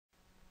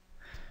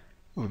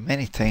Well,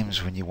 many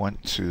times when you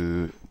want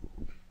to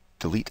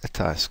delete a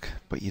task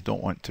but you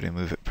don't want to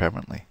remove it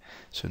permanently,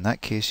 so in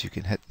that case you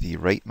can hit the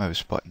right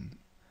mouse button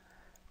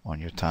on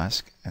your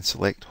task and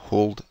select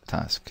Hold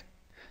Task.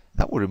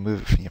 That will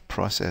remove it from your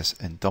process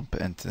and dump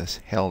it into this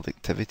Held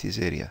Activities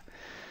area.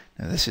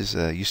 Now this is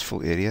a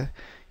useful area.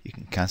 You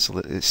can cancel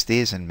it. It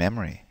stays in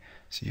memory,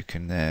 so you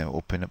can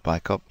open it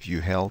back up, View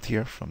Held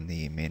here from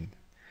the main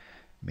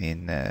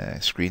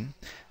screen.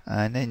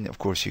 And then of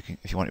course you can,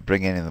 if you want to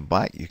bring any of them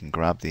back, you can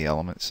grab the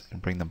elements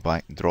and bring them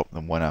back and drop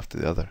them one after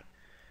the other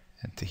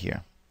into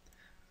here.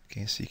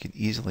 Okay, so you can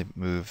easily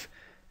move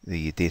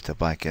the data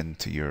back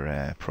into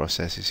your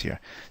processes here.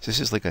 So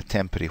this is like a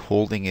temporary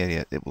holding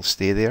area. It will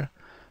stay there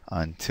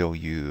until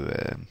you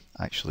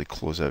actually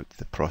close out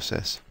the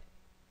process.